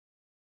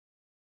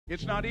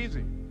It's not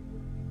easy.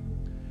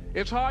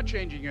 It's hard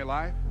changing your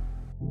life.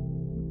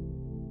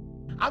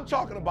 I'm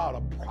talking about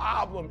a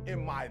problem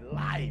in my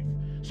life.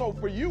 So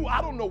for you,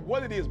 I don't know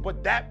what it is,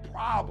 but that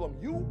problem,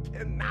 you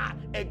cannot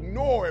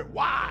ignore it.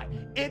 Why?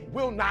 It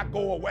will not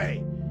go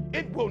away.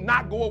 It will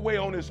not go away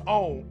on its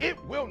own.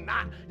 It will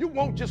not. You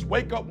won't just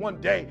wake up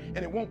one day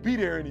and it won't be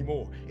there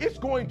anymore. It's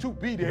going to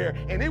be there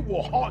and it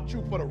will haunt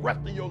you for the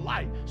rest of your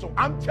life. So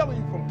I'm telling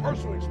you from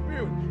personal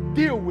experience,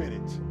 deal with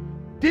it.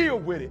 Deal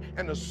with it.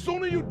 And the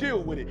sooner you deal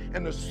with it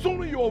and the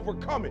sooner you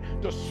overcome it,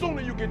 the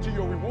sooner you get to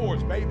your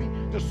rewards, baby.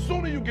 The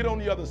sooner you get on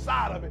the other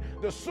side of it,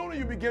 the sooner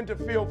you begin to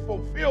feel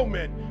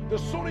fulfillment. The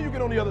sooner you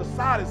get on the other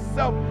side is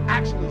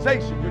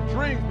self-actualization. Your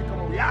dreams become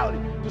a reality.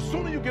 The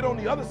sooner you get on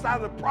the other side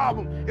of the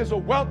problem is a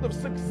wealth of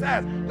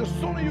success. The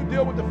sooner you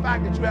deal with the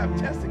fact that you have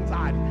test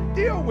anxiety,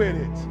 deal with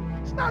it.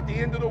 It's not the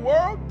end of the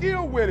world.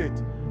 Deal with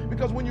it.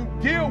 Because when you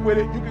deal with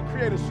it, you can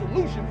create a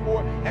solution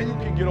for it and you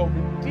can get over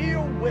it.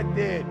 Deal with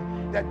it.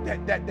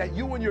 That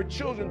you and your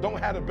children don't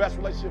have the best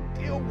relationship.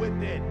 Deal with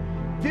it.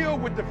 Deal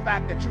with the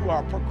fact that you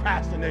are a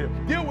procrastinator.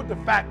 Deal with the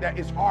fact that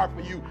it's hard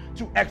for you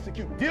to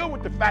execute. Deal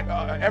with the fact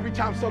every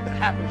time something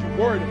happens, you're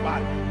worried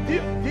about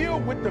it. Deal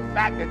with the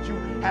fact that you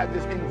have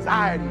this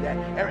anxiety that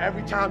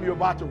every time you're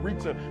about to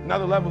reach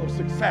another level of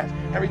success,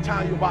 every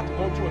time you're about to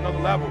go to another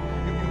level,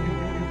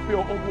 you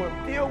feel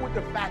overwhelmed. Deal with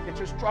the fact that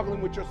you're struggling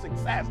with your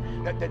success,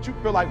 that you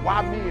feel like,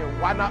 why me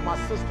and why not my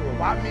sister, or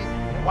why me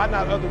and why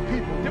not other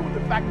people. Deal with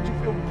the fact that you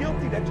feel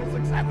guilty that you're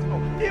successful.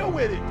 Deal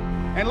with it.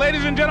 And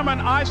ladies and gentlemen,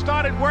 I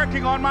started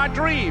working on my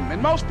dream,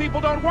 and most people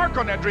don't work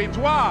on their dreams.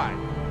 Why?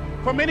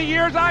 For many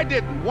years I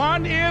didn't.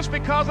 One is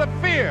because of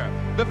fear,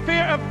 the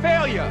fear of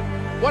failure.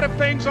 What if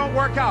things don't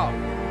work out?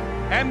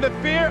 And the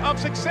fear of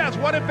success.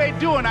 What if they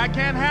do and I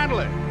can't handle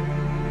it?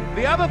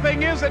 The other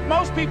thing is that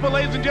most people,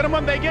 ladies and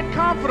gentlemen, they get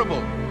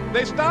comfortable.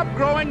 They stop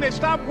growing, they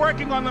stop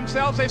working on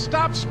themselves, they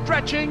stop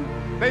stretching,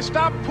 they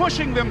stop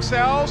pushing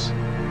themselves,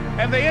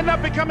 and they end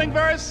up becoming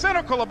very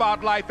cynical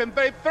about life, and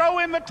they throw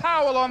in the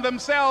towel on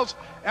themselves,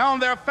 and on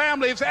their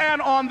families,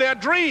 and on their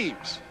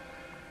dreams.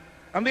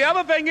 And the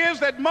other thing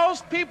is that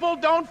most people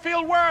don't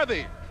feel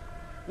worthy.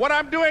 What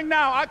I'm doing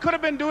now, I could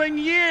have been doing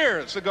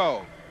years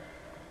ago.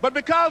 But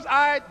because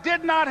I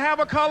did not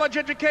have a college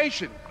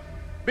education,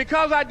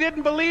 because I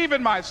didn't believe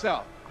in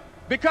myself,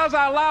 because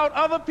I allowed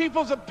other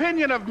people's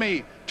opinion of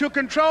me to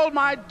control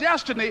my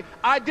destiny,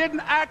 I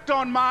didn't act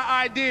on my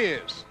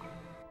ideas.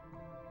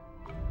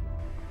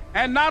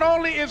 And not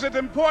only is it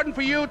important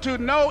for you to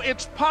know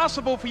it's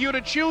possible for you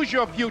to choose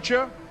your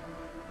future,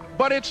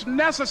 but it's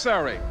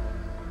necessary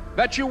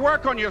that you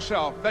work on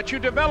yourself, that you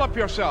develop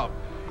yourself.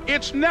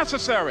 It's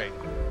necessary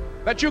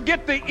that you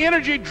get the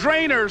energy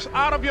drainers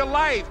out of your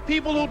life,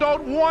 people who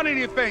don't want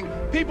anything,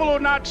 people who are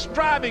not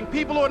striving,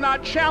 people who are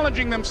not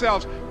challenging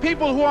themselves,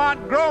 people who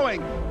aren't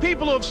growing,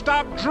 people who have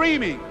stopped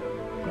dreaming.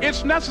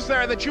 It's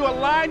necessary that you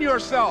align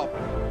yourself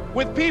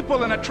with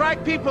people and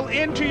attract people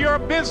into your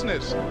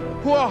business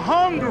who are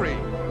hungry,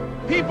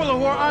 people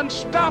who are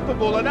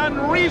unstoppable and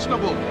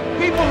unreasonable,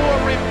 people who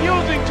are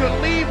refusing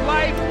to leave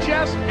life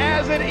just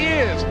as it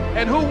is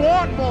and who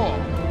want more.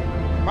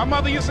 My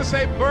mother used to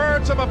say,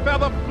 birds of a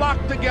feather flock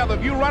together.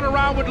 If you run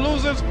around with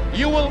losers,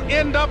 you will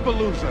end up a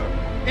loser.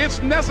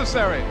 It's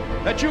necessary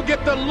that you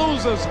get the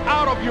losers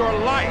out of your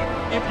life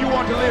if you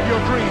want to live your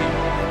dream.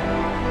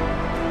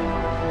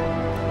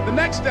 The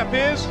next step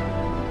is,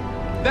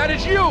 that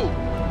is you.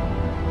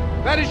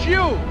 That is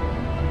you.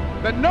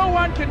 That no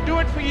one can do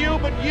it for you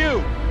but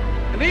you.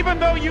 And even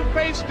though you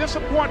face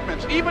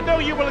disappointments, even though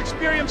you will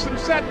experience some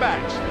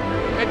setbacks,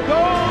 it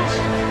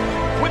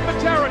goes with the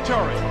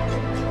territory.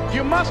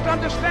 You must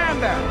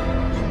understand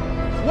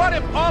that. What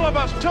if all of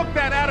us took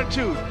that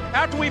attitude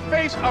after we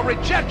face a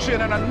rejection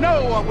and a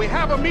no, or we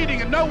have a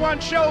meeting and no one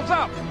shows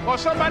up, or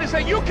somebody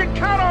say, you can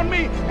count on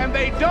me, and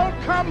they don't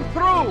come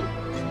through?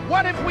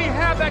 What if we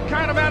have that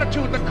kind of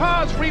attitude? The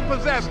car's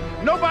repossessed.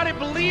 Nobody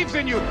believes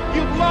in you.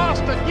 You've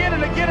lost again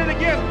and again and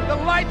again. The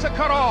lights are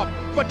cut off,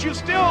 but you're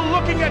still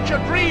looking at your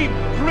dream,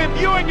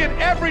 reviewing it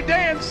every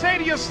day, and say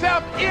to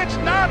yourself, it's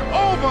not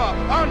over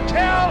until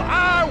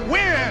I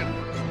win.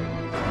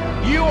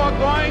 You are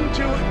going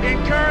to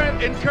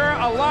incur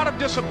a lot of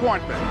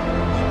disappointment,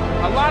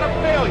 a lot of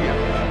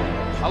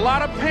failure, a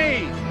lot of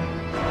pain,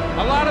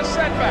 a lot of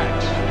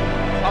setbacks,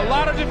 a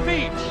lot of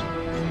defeats.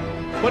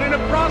 But in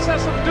the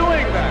process of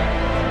doing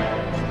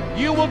that,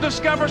 you will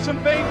discover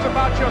some things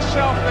about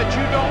yourself that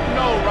you don't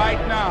know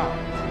right now.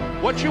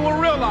 What you will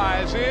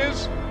realize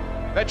is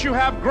that you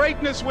have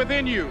greatness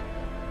within you.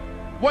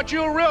 What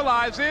you'll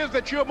realize is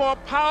that you're more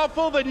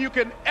powerful than you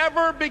can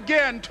ever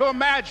begin to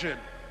imagine.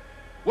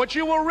 What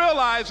you will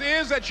realize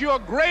is that you are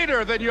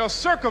greater than your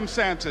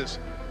circumstances,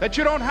 that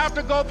you don't have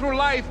to go through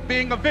life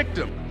being a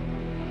victim.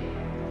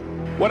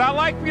 What I'd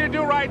like for you to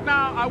do right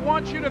now, I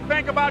want you to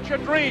think about your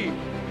dream,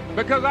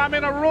 because I'm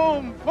in a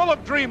room full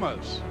of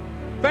dreamers.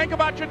 Think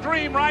about your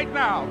dream right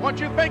now. I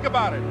want you to think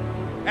about it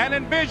and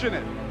envision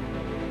it.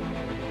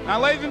 Now,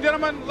 ladies and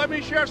gentlemen, let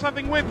me share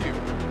something with you.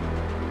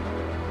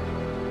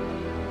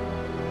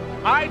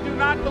 I do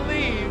not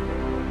believe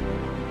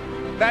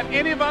that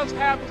any of us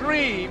have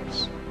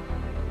dreams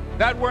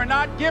that were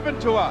not given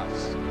to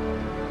us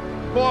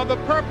for the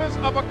purpose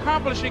of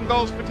accomplishing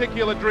those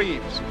particular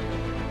dreams.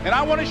 And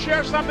I want to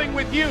share something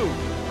with you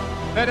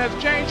that has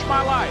changed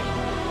my life.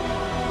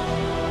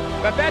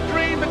 That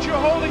dream that you're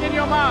holding in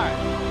your mind,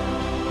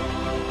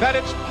 that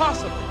it's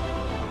possible.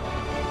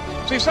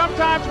 See,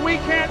 sometimes we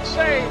can't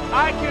say,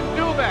 I can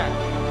do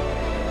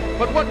that.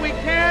 But what we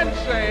can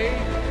say,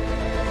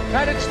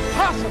 that it's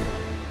possible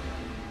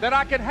that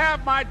I can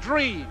have my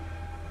dream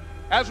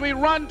as we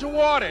run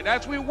toward it,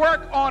 as we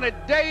work on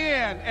it day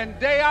in and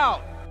day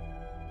out.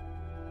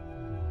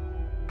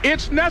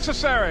 It's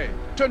necessary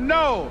to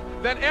know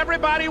that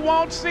everybody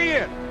won't see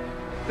it,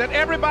 that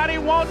everybody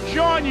won't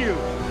join you,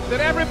 that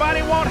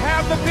everybody won't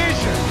have the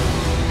vision.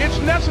 It's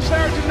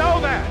necessary to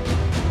know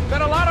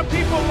that a lot of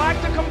people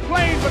like to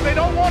complain, but they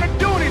don't want to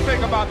do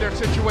anything about their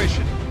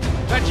situation.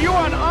 That you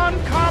are an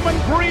uncommon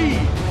breed.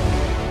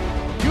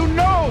 You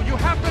know, you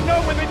have to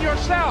know within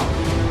yourself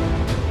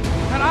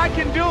that I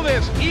can do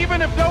this.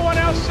 Even if no one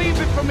else sees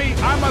it for me,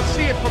 I must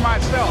see it for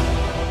myself.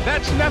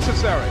 That's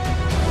necessary.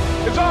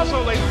 It's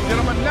also, ladies and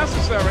gentlemen,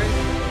 necessary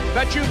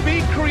that you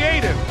be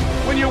creative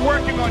when you're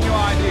working on your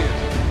ideas.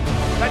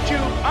 That you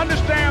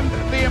understand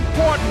the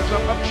importance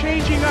of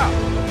changing up.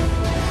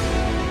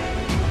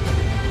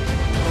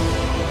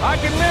 I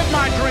can live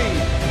my dream.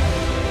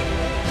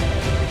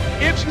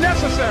 It's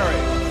necessary.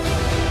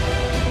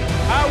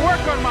 I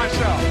work on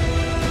myself.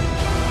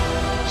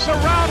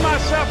 Surround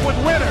myself with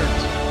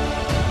winners.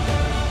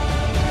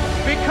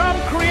 Become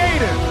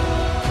creative.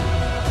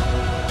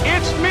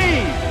 It's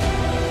me.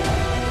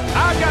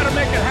 I've got to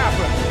make it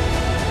happen.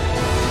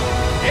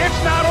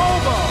 It's not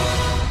over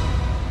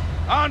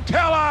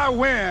until I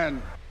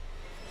win.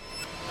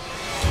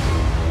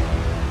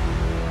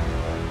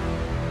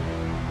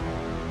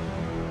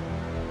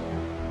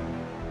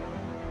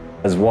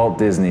 As Walt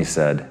Disney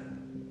said,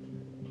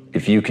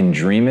 if you can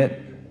dream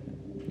it,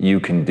 you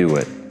can do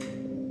it.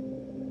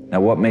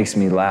 Now, what makes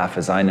me laugh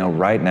is I know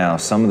right now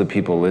some of the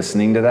people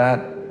listening to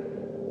that,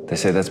 they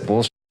say that's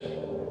bullshit.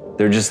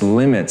 There are just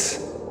limits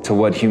to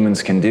what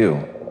humans can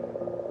do.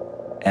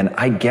 And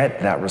I get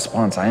that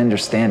response. I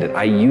understand it.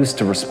 I used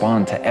to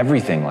respond to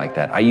everything like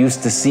that. I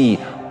used to see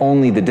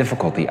only the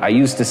difficulty. I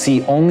used to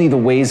see only the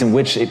ways in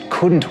which it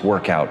couldn't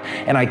work out.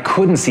 And I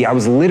couldn't see. I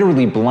was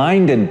literally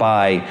blinded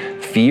by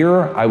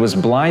fear. I was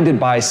blinded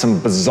by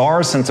some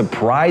bizarre sense of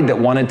pride that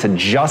wanted to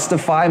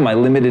justify my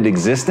limited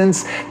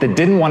existence, that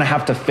didn't want to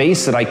have to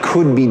face that I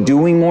could be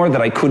doing more,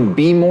 that I could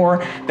be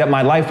more, that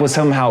my life was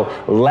somehow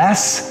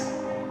less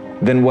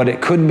than what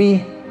it could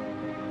be.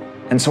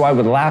 And so I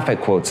would laugh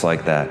at quotes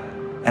like that.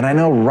 And I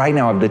know right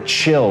now I have the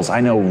chills. I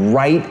know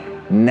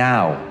right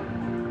now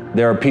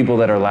there are people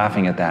that are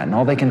laughing at that, and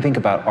all they can think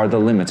about are the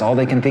limits. All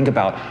they can think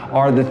about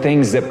are the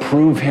things that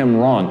prove him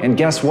wrong. And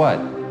guess what?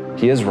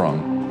 He is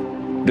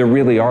wrong. There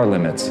really are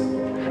limits.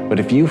 But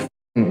if you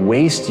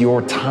waste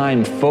your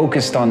time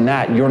focused on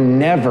that, you're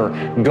never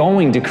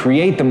going to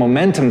create the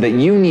momentum that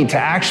you need to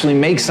actually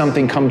make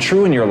something come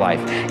true in your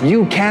life.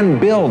 You can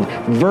build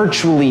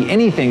virtually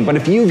anything, but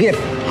if you get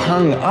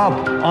hung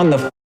up on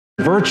the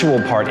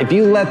virtual part, if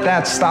you let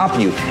that stop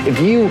you, if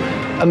you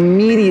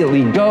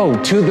immediately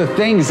go to the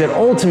things that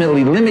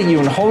ultimately limit you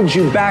and hold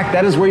you back,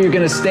 that is where you're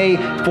going to stay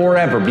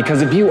forever.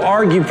 Because if you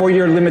argue for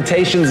your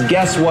limitations,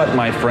 guess what,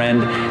 my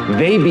friend?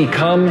 They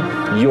become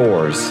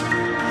yours.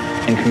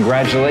 And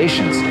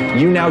congratulations,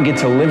 you now get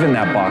to live in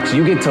that box.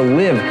 You get to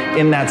live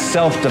in that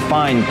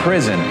self-defined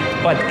prison.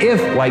 But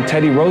if, like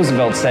Teddy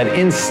Roosevelt said,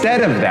 instead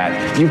of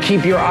that, you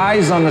keep your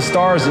eyes on the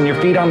stars and your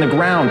feet on the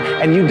ground,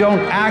 and you don't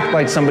act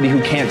like somebody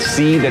who can't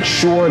see that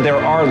sure, there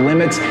are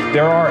limits,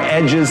 there are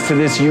edges to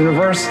this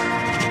universe,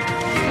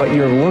 but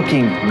you're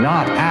looking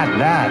not at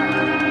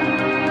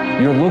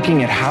that. You're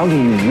looking at how do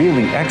you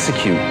really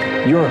execute.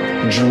 You're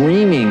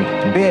dreaming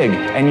big,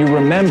 and you're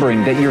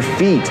remembering that your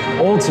feet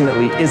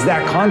ultimately is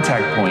that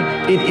contact point.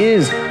 It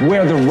is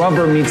where the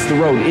rubber meets the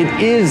road.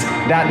 It is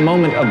that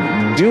moment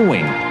of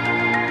doing.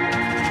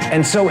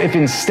 And so if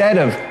instead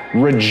of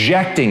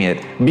rejecting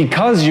it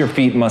because your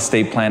feet must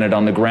stay planted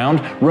on the ground,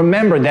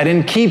 remember that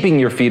in keeping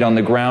your feet on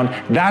the ground,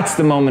 that's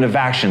the moment of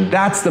action.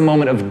 That's the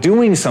moment of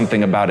doing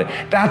something about it.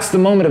 That's the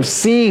moment of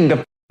seeing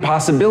the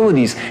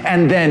possibilities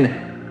and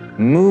then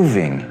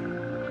moving.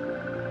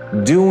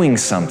 Doing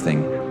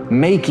something,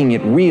 making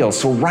it real.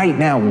 So right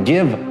now,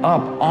 give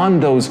up on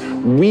those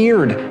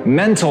weird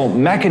mental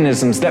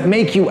mechanisms that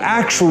make you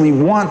actually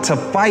want to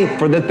fight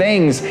for the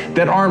things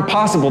that aren't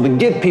possible, to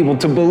get people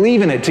to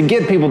believe in it, to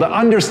get people to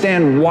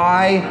understand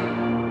why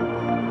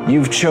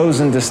you've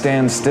chosen to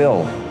stand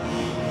still.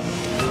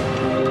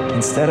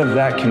 Instead of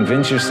that,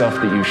 convince yourself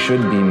that you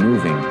should be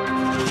moving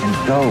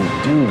and go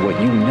do what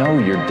you know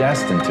you're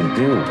destined to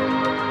do.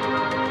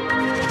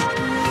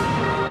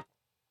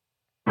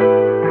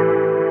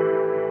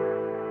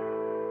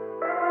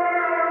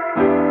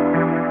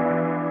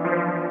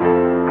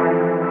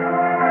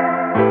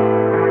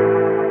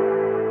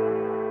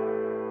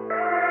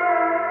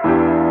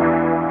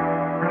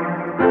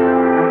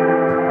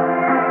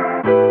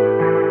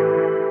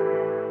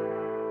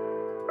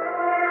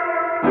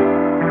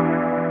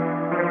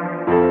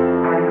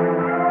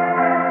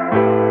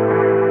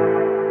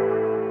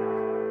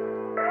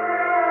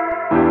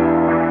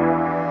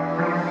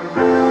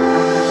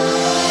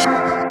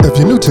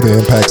 to the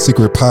Impact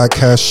Secret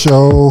Podcast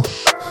Show.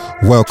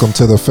 Welcome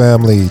to the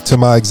family, to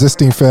my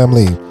existing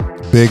family.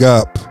 Big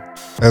up,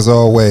 as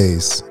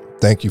always.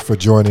 Thank you for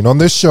joining. On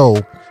this show,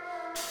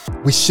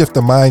 we shift the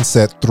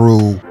mindset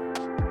through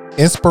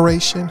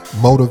inspiration,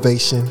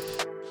 motivation,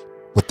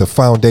 with the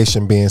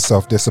foundation being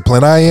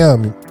self-discipline. I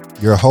am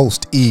your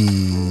host,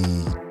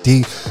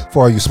 ED.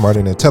 For all you smart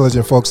and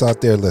intelligent folks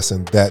out there,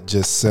 listen, that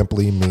just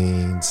simply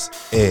means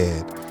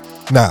Ed.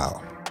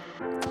 Now,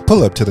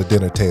 pull up to the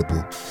dinner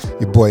table.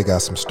 Your boy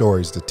got some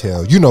stories to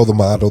tell. You know the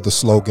motto, the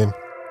slogan.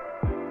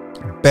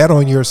 Bet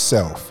on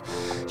yourself.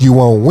 You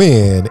won't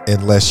win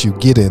unless you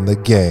get in the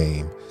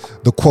game.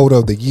 The quote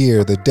of the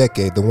year, the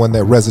decade, the one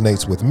that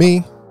resonates with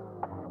me.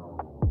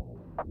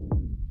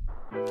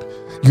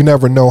 You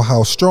never know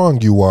how strong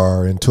you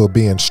are until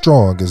being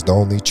strong is the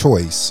only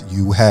choice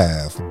you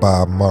have.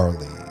 Bob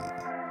Marley.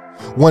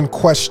 One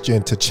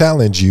question to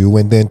challenge you,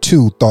 and then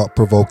two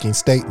thought-provoking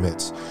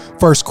statements.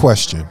 First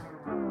question.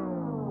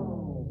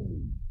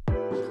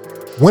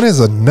 When is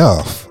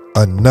enough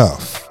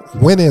enough?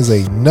 When is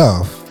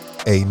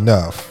enough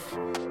enough?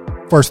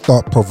 First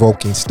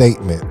thought-provoking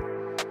statement.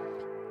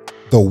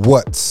 The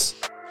what's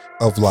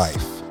of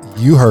life.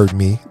 You heard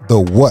me. The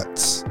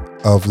what's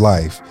of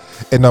life.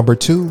 And number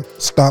two,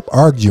 stop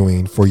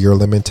arguing for your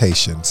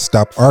limitation.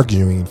 Stop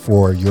arguing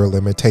for your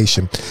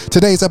limitation.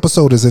 Today's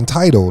episode is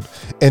entitled,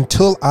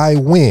 Until I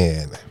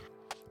Win,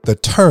 the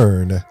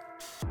Turn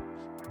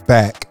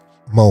Back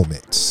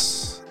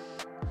Moments.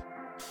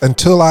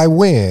 Until I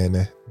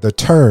Win, the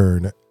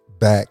Turn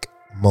Back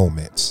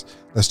Moments.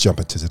 Let's jump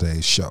into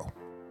today's show.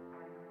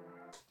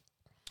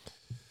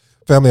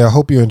 Family, I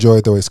hope you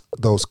enjoyed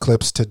those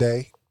clips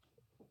today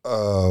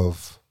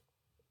of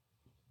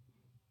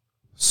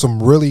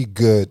some really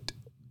good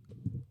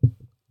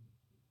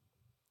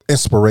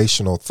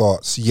inspirational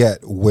thoughts, yet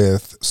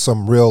with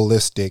some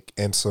realistic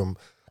and some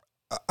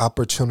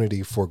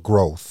opportunity for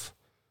growth.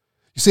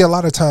 You see, a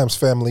lot of times,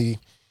 family,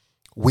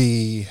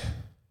 we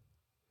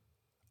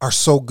are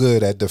so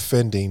good at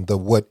defending the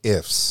what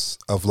ifs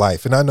of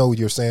life. And I know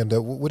you're saying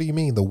that, what do you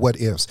mean the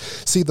what ifs?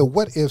 See, the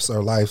what ifs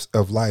of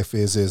life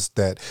is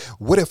that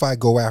what if I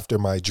go after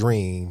my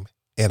dream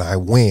and I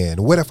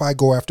win? What if I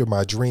go after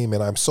my dream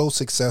and I'm so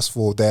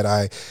successful that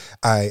I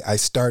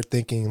start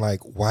thinking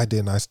like, why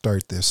didn't I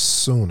start this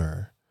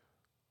sooner?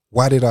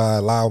 Why did I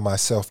allow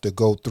myself to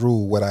go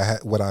through what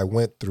I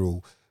went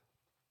through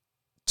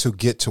to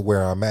get to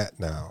where I'm at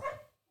now?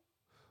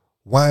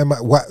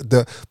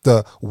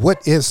 The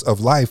what ifs of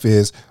life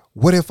is,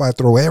 what if I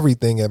throw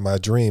everything at my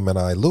dream and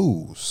I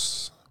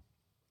lose?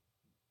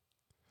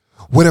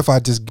 What if I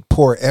just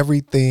pour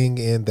everything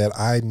in that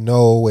I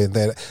know and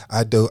that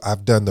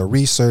I've done the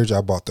research,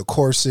 I bought the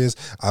courses,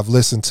 I've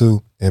listened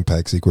to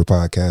Impact Secret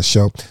Podcast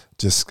Show.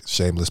 Just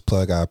shameless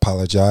plug, I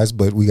apologize,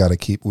 but we gotta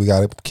keep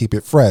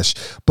it fresh.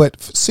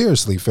 But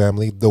seriously,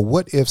 family, the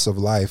what ifs of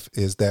life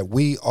is that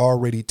we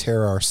already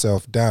tear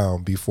ourselves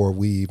down before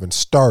we even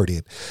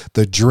started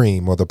the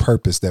dream or the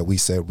purpose that we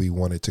said we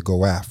wanted to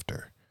go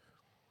after.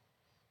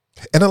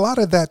 And a lot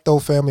of that, though,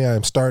 family, I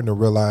am starting to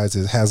realize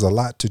it has a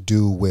lot to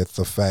do with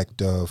the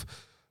fact of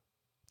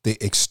the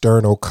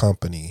external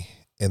company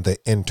and the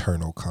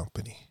internal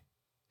company.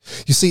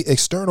 You see,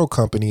 external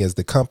company is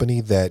the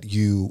company that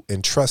you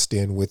entrust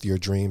in with your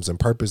dreams and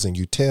purpose, and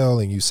you tell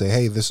and you say,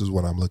 hey, this is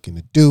what I'm looking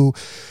to do,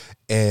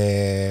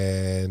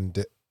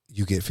 and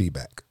you get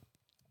feedback.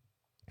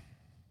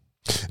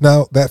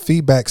 Now, that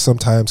feedback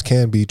sometimes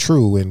can be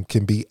true and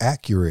can be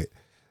accurate,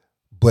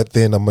 but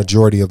then a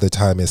majority of the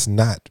time it's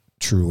not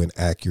true and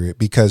accurate,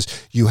 because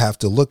you have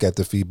to look at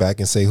the feedback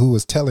and say, who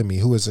is telling me,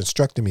 who is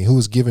instructing me, who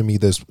is giving me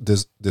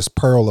this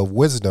pearl of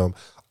wisdom?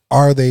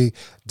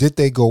 Did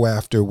they go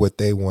after what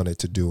they wanted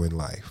to do in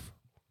life?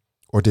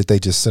 Or did they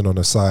just sit on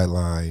the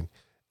sideline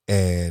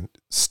and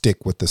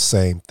stick with the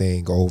same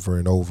thing over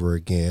and over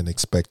again,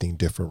 expecting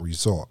different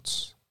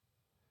results?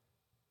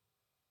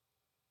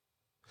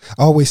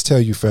 I always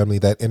tell you, family,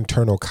 that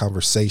internal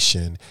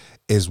conversation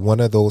is one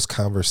of those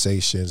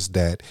conversations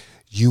that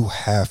you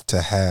have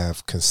to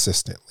have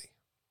consistently.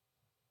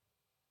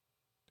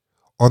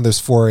 On this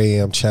 4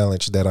 a.m.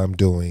 challenge that I'm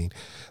doing,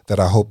 that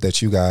I hope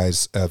that you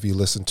guys, if you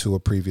listen to a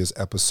previous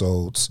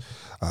episodes,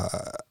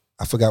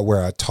 I forgot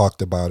where I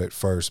talked about it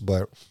first,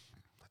 but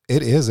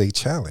it is a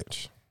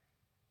challenge.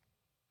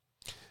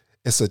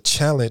 It's a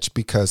challenge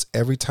because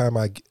every time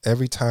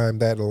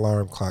that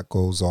alarm clock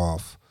goes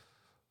off,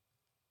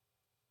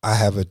 I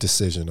have a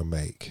decision to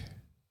make.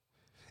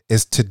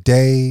 It's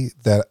today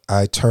that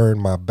I turn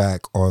my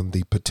back on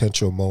the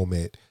potential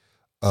moment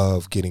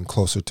of getting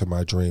closer to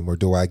my dream, or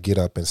do I get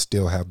up and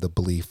still have the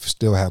belief,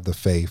 still have the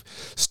faith,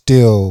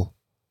 still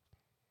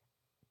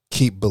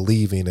keep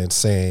believing and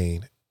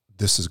saying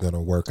this is going to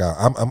work out.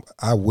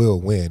 I will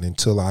win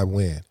until I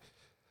win.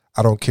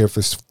 I don't care if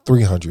it's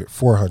 300,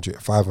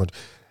 400, 500.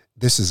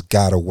 This has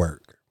got to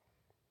work.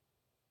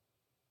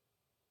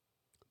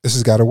 This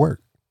has got to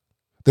work.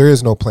 There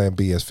is no plan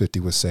B, as 50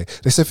 would say.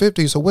 They said,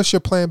 50, so what's your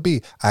plan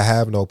B? I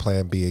have no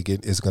plan B. Again,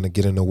 it's going to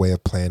get in the way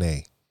of plan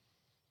A.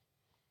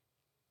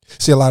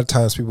 See, a lot of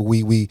times people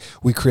we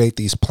create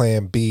these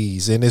plan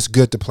Bs, and it's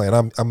good to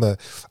plan.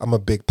 I'm a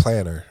big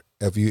planner.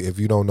 If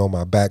you don't know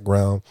my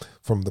background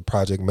from the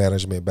project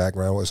management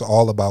background, it's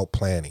all about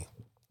planning.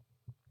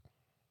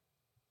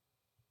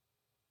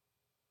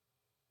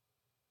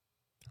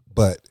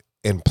 But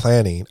in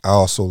planning, I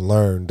also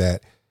learned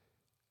that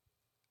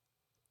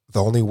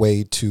the only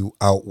way to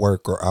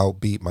outwork or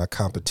outbeat my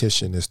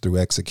competition is through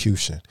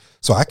execution.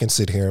 So I can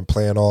sit here and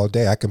plan all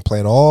day. I can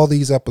plan all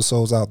these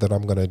episodes out that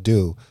I'm going to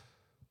do.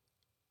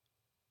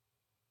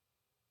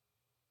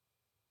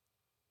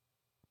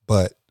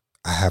 But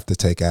I have to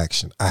take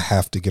action. I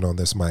have to get on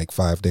this mic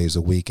 5 days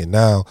a week. And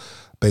now,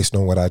 based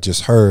on what I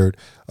just heard,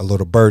 a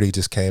little birdie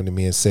just came to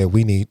me and said,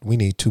 we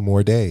need 2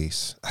 more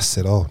days. I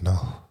said, oh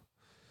no,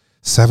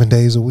 7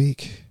 days a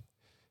week.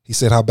 He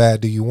said, how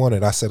bad do you want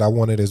it? I said, I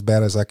want it as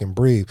bad as I can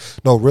breathe.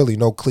 No, really,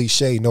 no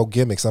cliche, no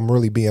gimmicks. I'm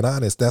really being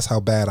honest. That's how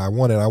bad I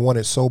want it. I want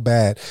it so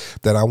bad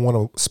that I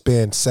want to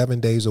spend 7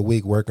 days a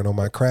week working on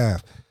my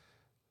craft.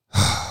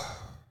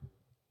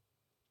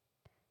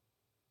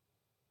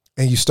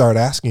 And you start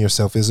asking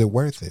yourself, is it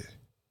worth it?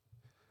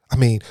 I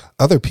mean,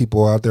 other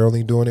people out there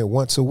only doing it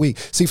once a week.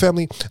 See,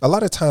 family, a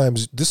lot of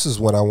times, this is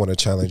what I want to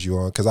challenge you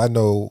on, because I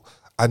know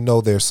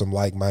there's some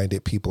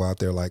like-minded people out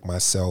there like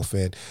myself.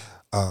 And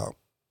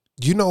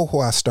you know who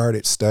I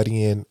started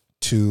studying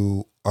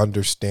to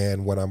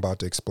understand what I'm about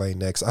to explain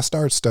next? I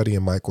started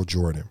studying Michael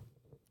Jordan.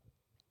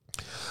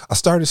 I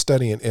started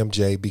studying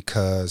MJ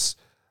because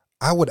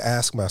I would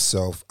ask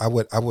myself, I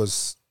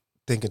was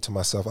thinking to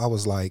myself, I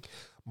was like,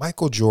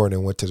 Michael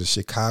Jordan went to the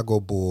Chicago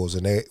Bulls,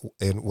 and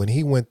when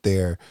he went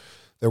there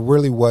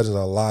really wasn't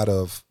a lot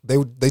of,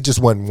 they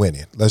just wasn't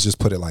winning. Let's just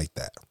put it like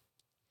that.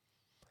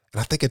 And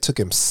I think it took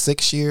him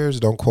 6 years,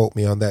 don't quote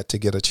me on that, to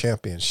get a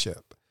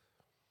championship.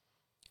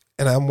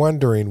 And I'm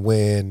wondering,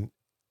 when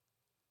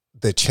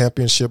the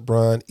championship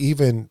run,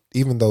 even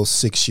those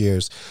 6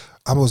 years,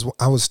 I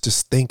was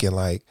just thinking,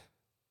 like,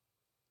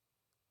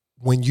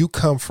 when you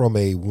come from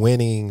a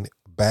winning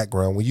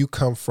background, when you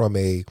come from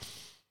a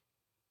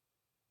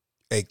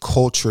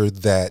culture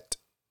that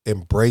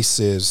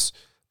embraces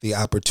the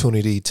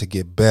opportunity to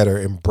get better,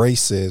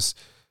 embraces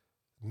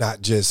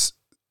not just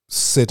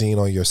sitting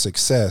on your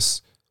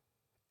success,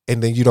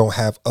 and then you don't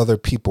have other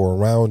people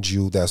around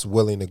you that's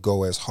willing to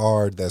go as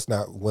hard, that's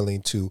not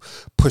willing to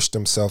push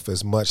themselves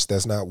as much,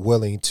 that's not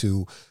willing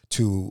to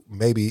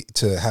maybe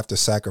to have to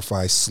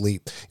sacrifice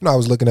sleep. You know, I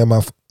was looking at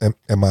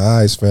my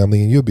eyes,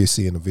 family, and you'll be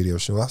seeing the video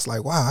show. I was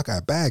like, wow, I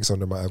got bags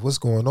under my eyes. What's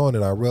going on?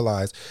 And I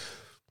realized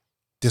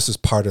this is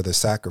part of the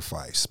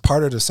sacrifice.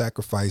 Part of the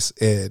sacrifice,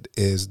 Ed,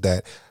 is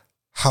that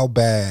how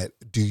bad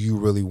do you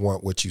really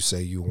want what you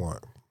say you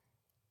want?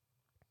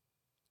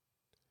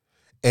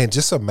 And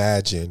just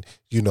imagine,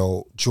 you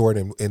know,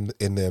 Jordan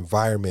in the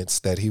environments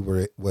that he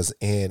was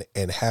in,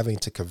 and having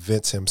to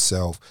convince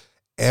himself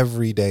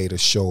every day to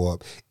show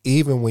up,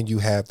 even when you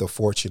have the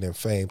fortune and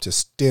fame, to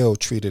still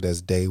treat it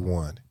as day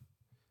one.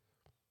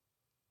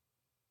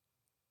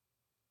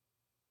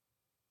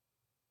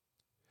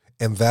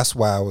 And that's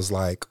why I was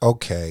like,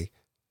 okay,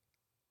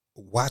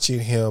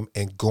 watching him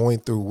and going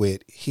through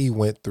what he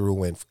went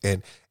through,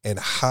 and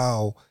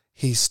how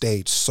he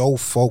stayed so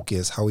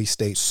focused, how he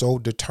stayed so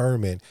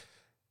determined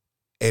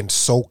and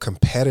so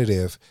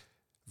competitive.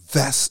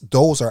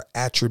 Those are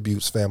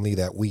attributes, family,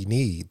 that we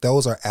need.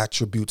 Those are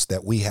attributes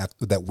that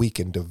we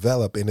can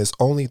develop. And it's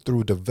only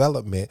through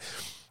developing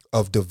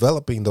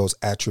those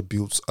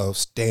attributes of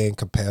staying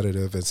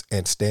competitive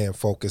and staying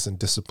focused and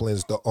disciplined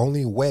is the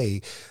only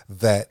way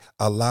that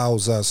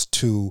allows us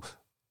to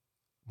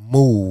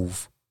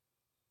move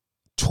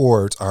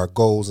towards our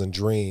goals and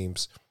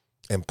dreams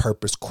and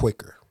purpose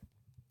quicker.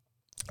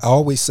 I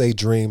always say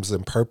dreams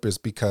and purpose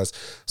because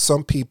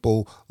some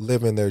people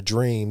live in their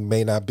dream,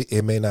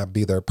 it may not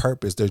be their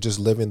purpose. They're just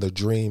living the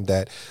dream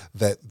that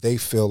they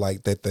feel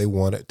like that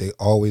they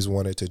always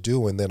wanted to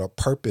do. And then a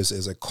purpose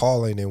is a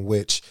calling in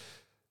which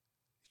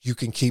you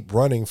can keep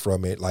running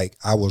from it. Like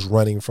I was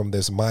running from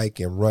this mic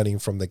and running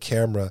from the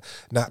camera,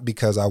 not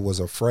because I was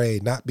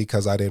afraid, not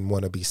because I didn't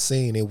want to be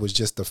seen. It was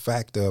just the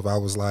fact of, I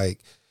was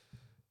like,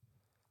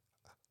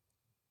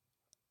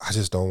 I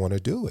just don't want to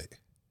do it.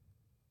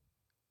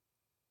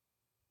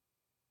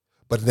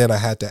 But then I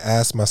had to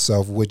ask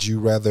myself, would you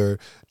rather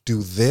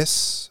do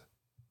this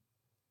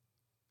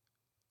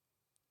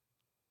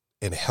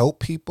and help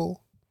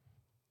people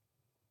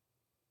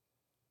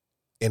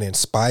and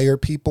inspire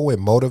people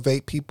and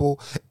motivate people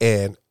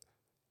and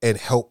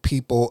help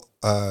people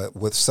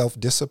with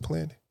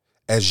self-discipline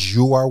as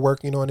you are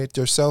working on it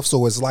yourself?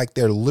 So it's like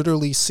they're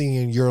literally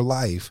seeing your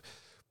life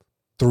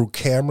through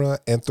camera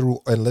and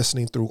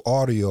listening through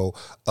audio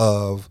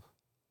of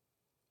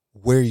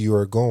where you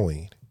are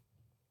going.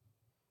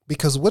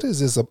 Because what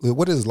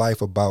is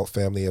life about,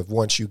 family, if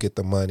once you get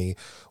the money,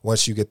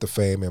 once you get the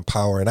fame and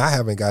power, and I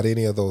haven't got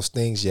any of those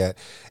things yet,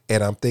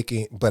 and I'm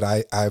thinking, but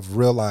I've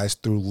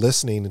realized through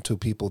listening to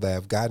people that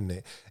have gotten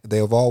it, they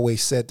have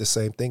always said the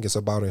same thing. It's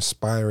about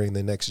inspiring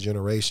the next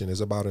generation. It's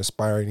about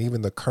inspiring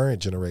even the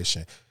current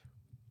generation.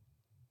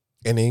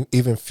 and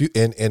even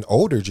in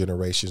older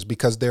generations,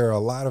 because there are a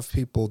lot of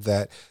people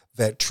that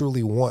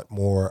truly want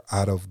more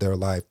out of their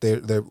life. There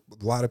are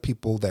a lot of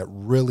people that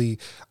really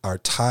are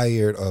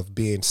tired of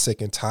being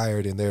sick and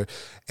tired, and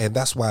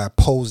that's why I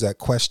pose that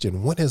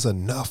question: when is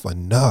enough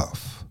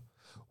enough?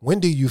 When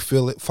do you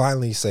feel it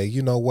finally say,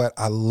 you know what,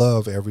 I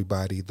love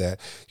everybody that,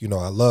 I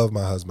love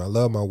my husband, I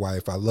love my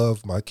wife, I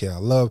love my kid, I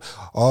love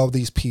all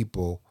these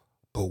people,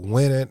 but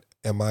when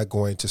am I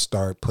going to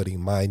start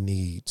putting my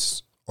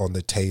needs on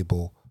the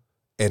table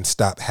and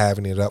stop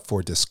having it up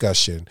for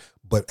discussion,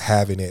 but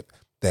having it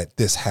that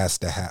this has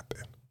to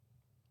happen?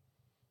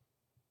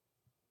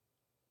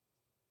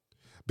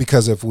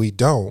 Because if we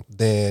don't,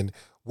 then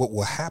what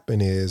will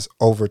happen is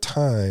over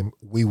time,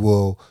 we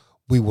will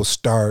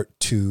start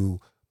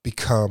to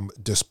become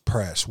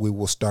depressed. We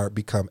will start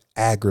become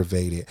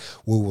aggravated.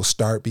 We will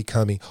start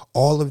becoming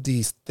all of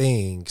these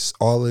things,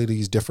 all of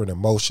these different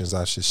emotions,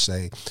 I should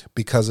say,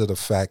 because of the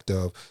fact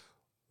of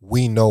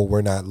we know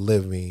we're not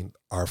living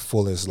our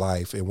fullest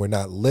life, and we're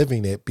not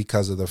living it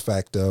because of the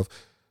fact of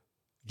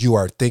you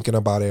are thinking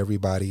about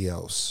everybody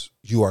else.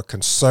 You are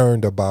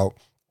concerned about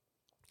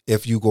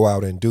if you go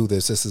out and do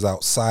this is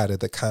outside of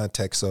the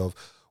context of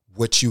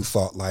what you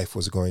thought life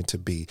was going to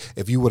be.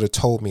 If you would have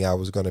told me I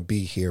was going to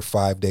be here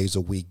 5 days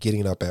a week,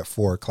 getting up at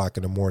 4 o'clock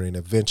in the morning,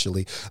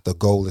 eventually the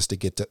goal is to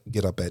get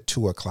up at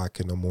 2 o'clock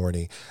in the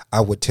morning,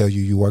 I would tell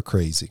you are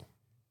crazy.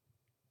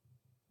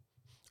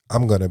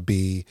 I'm going to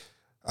be,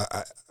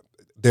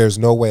 there's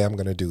no way I'm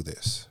going to do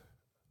this.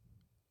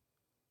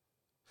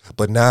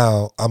 But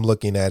now I'm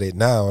looking at it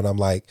now and I'm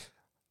like,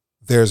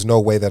 there's no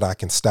way that I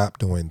can stop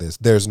doing this.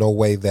 There's no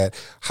way that,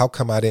 how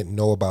come I didn't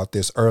know about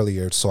this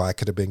earlier so I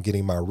could have been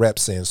getting my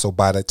reps in? So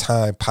by the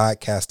time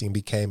podcasting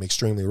became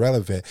extremely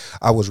relevant,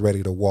 I was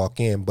ready to walk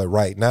in. But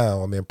right now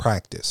I'm in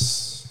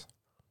practice,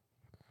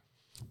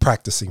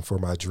 practicing for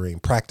my dream,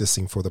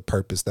 practicing for the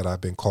purpose that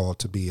I've been called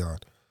to be on.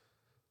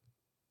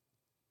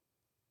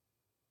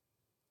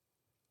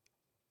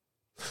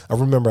 I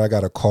remember I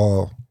got a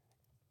call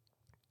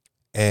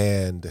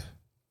and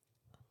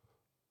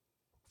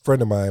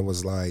friend of mine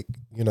was like,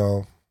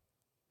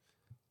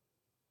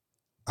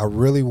 I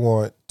really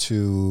want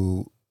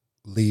to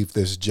leave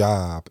this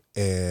job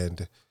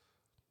and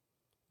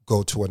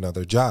go to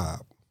another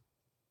job.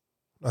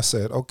 I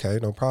said, okay,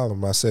 no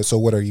problem. I said, so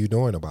what are you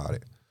doing about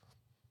it?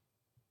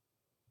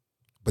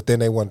 But then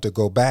they wanted to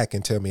go back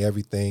and tell me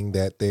everything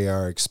that they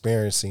are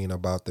experiencing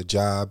about the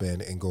job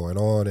and going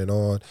on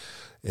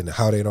and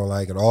how they don't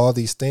like it, all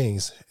these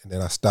things. And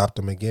then I stopped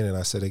them again and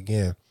I said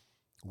again,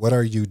 what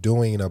are you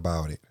doing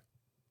about it?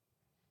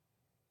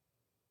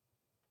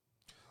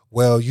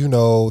 Well,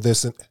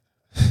 this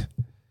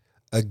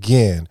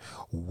again,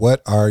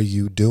 what are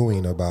you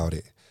doing about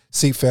it?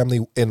 See,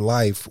 family, in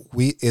life,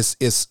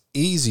 it's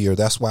easier.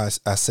 That's why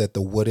I said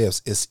the what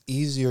ifs. It's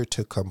easier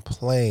to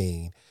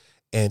complain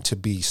and to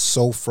be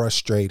so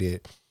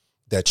frustrated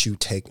that you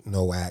take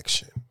no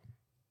action.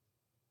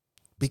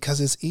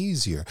 Because it's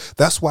easier.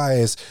 That's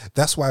why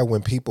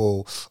when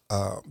people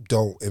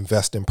don't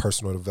invest in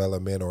personal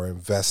development or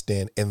invest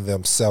in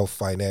themselves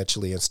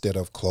financially instead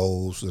of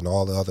clothes and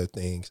all the other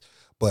things.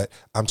 But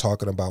I'm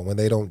talking about when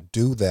they don't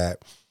do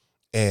that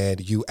and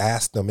you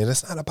ask them, and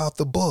it's not about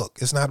the book.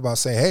 It's not about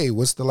saying, hey,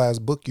 what's the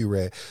last book you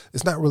read?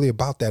 It's not really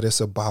about that.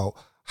 It's about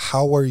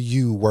how are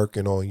you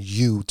working on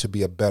you to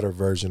be a better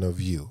version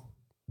of you?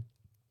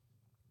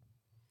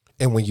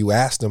 And when you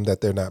ask them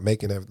that they're not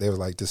making it, they're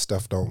like, this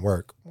stuff don't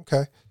work.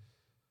 Okay.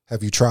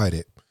 Have you tried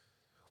it?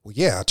 Well,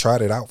 yeah, I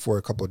tried it out for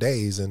a couple of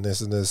days and this,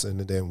 and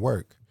it didn't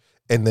work.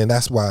 And then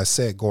that's why I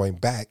said, going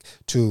back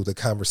to the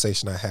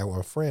conversation I had with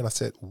a friend, I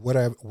said, what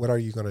are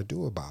you going to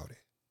do about it?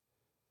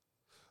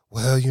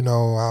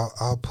 Well,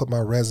 I'll put my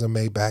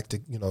resume back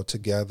to,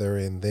 together,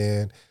 and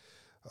then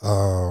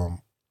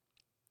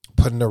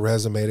putting the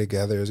resume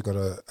together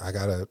I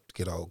got to,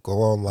 go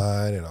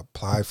online and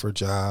apply for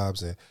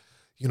jobs. And,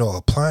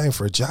 applying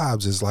for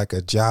jobs is like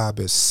a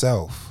job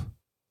itself.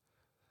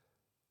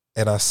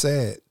 And I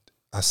said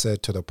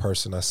to the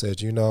person, I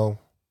said,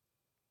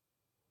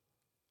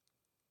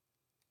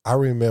 I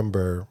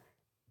remember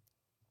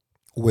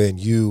when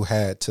you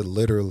had to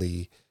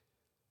literally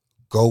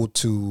go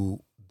to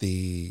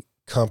the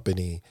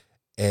company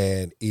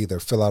and either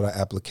fill out an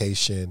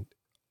application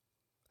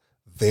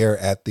there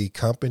at the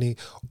company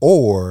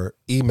or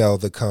email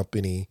the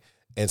company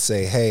and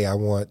say, hey, I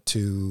want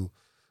to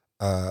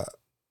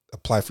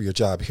apply for your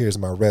job. Here's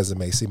my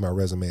resume. See my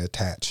resume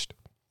attached.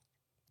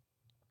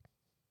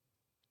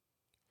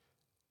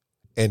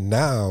 And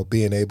now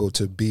being able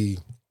to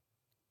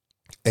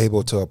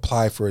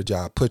apply for a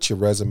job, put your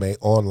resume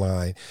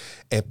online,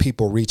 and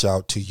people reach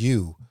out to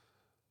you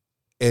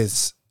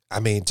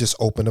just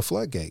open the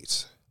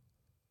floodgates.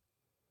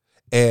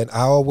 And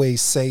I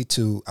always say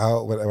when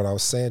I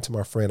was saying to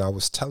my friend, I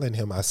was telling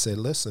him, I said,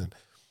 listen,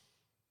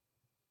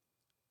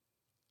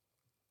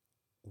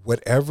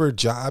 whatever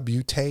job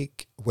you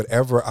take,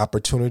 whatever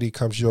opportunity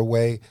comes your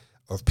way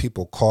of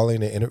people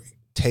calling and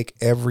take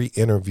every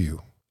interview,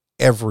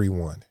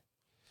 everyone.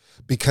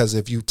 Because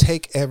if you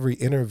take every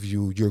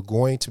interview, you're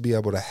going to be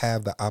able to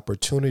have the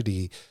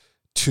opportunity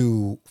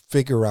to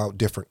figure out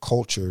different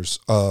cultures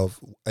of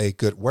a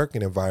good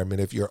working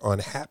environment if you're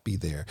unhappy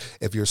there.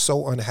 If you're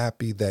so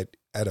unhappy that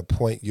at a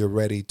point you're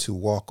ready to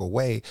walk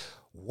away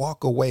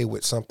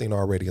with something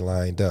already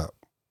lined up.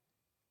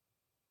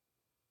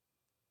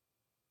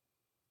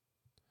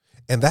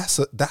 And that's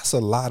a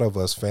lot of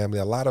us, family.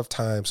 A lot of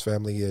times,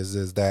 family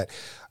is that,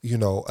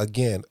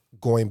 again,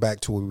 going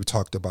back to what we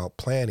talked about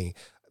planning,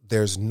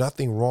 there's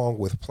nothing wrong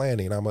with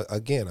planning. I'm,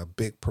 again, a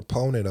big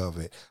proponent of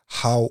it.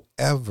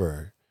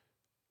 However,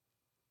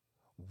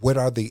 what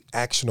are the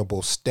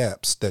actionable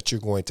steps that you're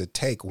going to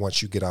take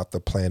once you get out the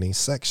planning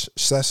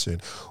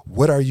session?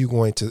 When are you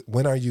going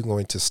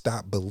to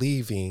stop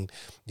believing,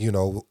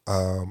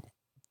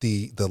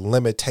 the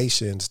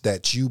limitations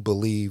that you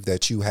believe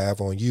that you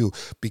have on you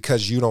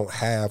because you don't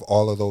have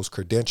all of those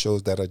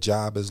credentials that a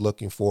job is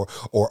looking for,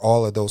 or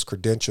all of those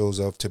credentials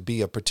of to be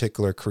a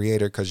particular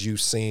creator because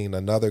you've seen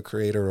another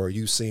creator or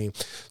you've seen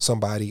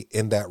somebody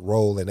in that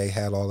role and they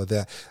had all of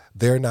that.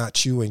 They're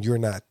not you and you're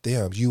not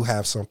them. You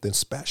have something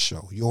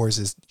special.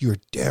 You're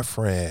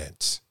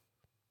different.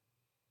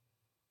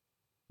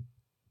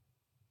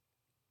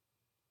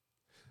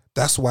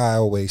 That's why I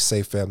always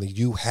say, family,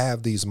 you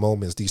have these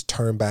moments, these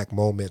turn back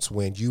moments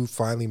when you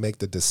finally make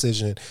the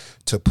decision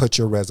to put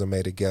your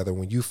resume together,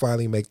 when you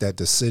finally make that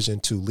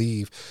decision to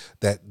leave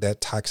that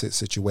toxic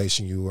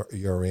situation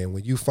you're in,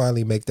 when you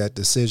finally make that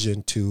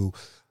decision to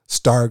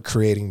start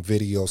creating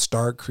videos,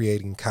 start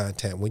creating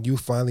content, when you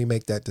finally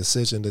make that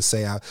decision to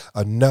say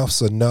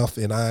enough's enough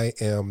and I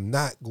am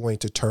not going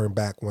to turn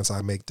back once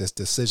I make this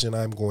decision.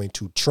 I'm going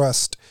to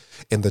trust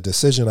in the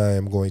decision I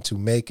am going to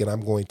make, and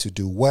I'm going to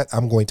do what?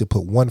 I'm going to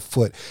put one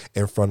foot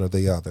in front of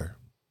the other.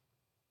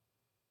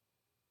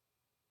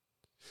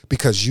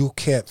 Because you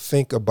can't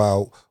think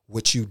about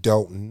what you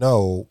don't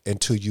know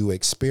until you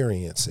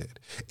experience it.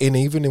 And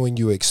even when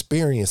you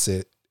experience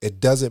it, it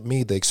doesn't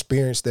mean the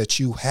experience that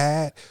you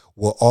had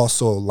will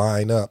also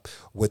line up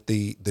with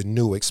the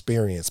new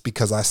experience,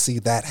 because I see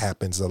that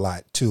happens a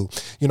lot too.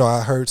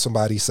 I heard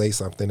somebody say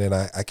something and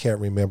I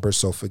can't remember,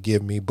 so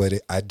forgive me, but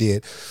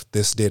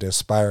this did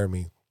inspire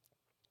me.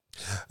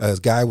 A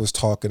guy was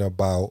talking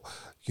about,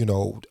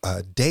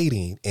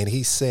 dating, and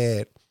he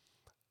said,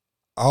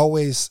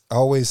 always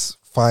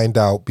find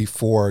out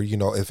before,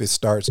 if it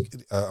starts,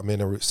 I'm in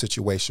a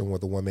situation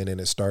with a woman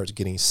and it starts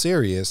getting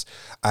serious,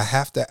 I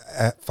have to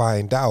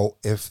find out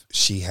if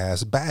she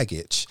has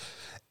baggage.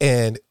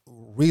 And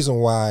reason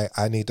why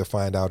I need to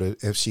find out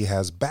if she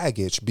has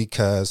baggage,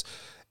 because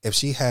if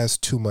she has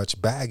too much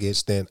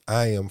baggage, then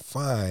I am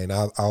fine.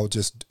 I'll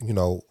just,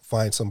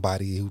 find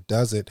somebody who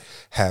doesn't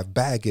have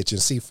baggage.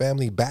 And see,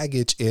 family,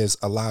 baggage is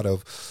a lot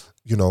of,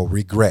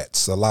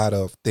 regrets, a lot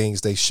of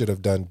things they should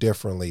have done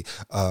differently.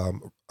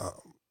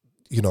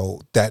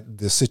 That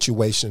the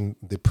situation,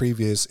 the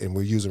previous, and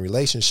we're using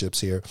relationships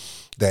here,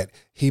 that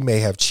he may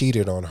have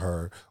cheated on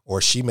her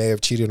or she may have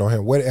cheated on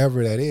him,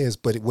 whatever that is.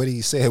 But what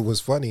he said was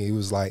funny. He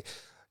was like,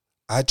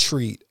 I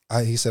treat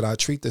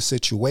the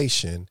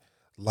situation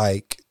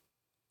like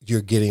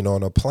you're getting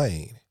on a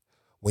plane.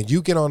 When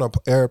you get on an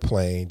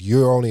airplane,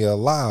 you're only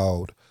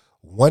allowed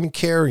one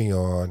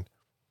carry-on,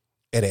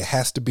 and it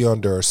has to be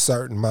under a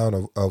certain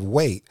amount of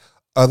weight.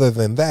 Other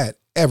than that,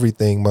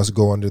 everything must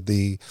go under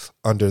the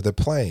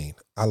plane.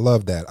 I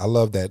love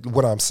that.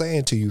 What I'm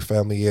saying to you,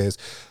 family, is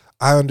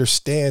I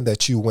understand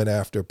that you went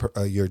after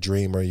your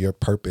dream or your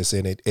purpose,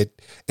 and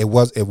it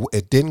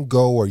didn't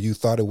go, or you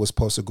thought it was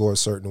supposed to go a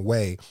certain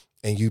way,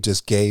 and you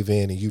just gave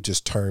in and you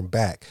just turned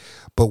back.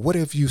 But what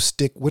if you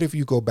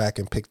go back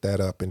and pick that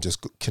up and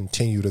just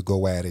continue to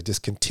go at it,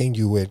 just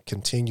continue and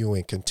continue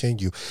and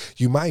continue?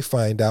 You might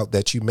find out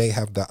that you may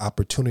have the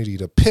opportunity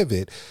to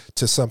pivot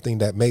to something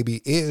that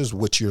maybe is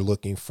what you're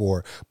looking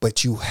for,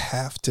 but you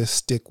have to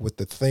stick with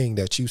the thing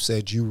that you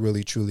said you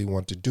really truly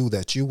want to do,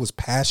 that you was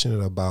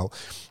passionate about.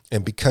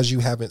 And because you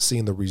haven't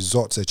seen the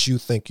results that you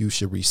think you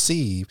should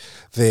receive,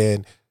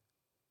 then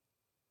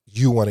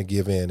you want to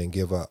give in and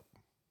give up.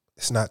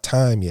 It's not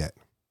time yet.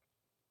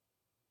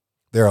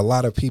 There are a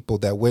lot of people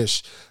that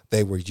wish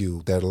they were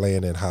you, that are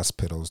laying in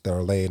hospitals, that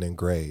are laying in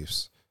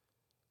graves.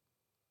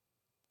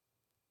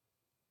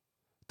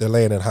 They're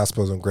laying in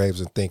hospitals and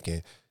graves and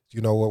thinking,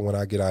 you know what, when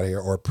I get out of here,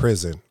 or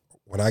prison,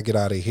 when I get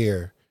out of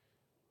here,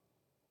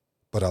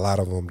 but a lot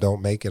of them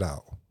don't make it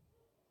out.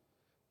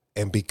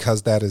 And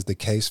because that is the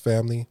case,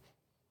 family,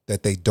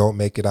 that they don't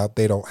make it out,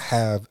 they don't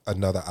have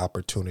another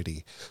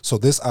opportunity. So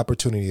this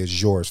opportunity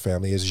is yours,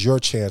 family. It's your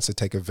chance to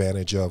take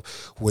advantage of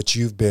what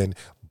you've been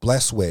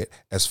blessed with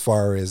as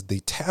far as the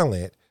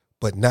talent,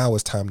 but now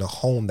it's time to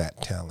hone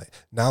that talent.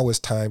 Now it's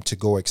time to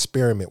go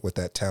experiment with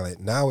that talent.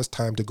 Now it's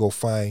time to go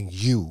find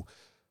you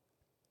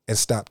and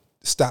stop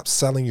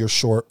selling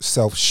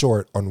yourself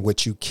short on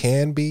what you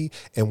can be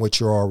and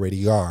what you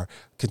already are.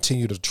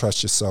 Continue to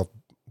trust yourself,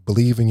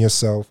 believe in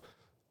yourself,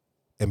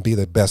 and be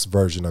the best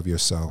version of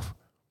yourself.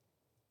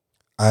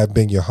 I've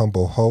been your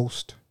humble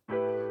host,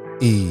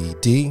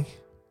 ED, and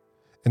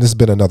this has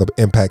been another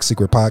Impact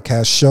Secret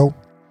Podcast show.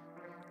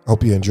 I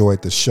Hope you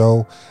enjoyed the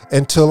show.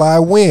 Until I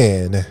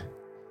win,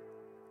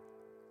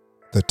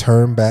 the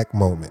turn back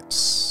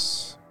moments.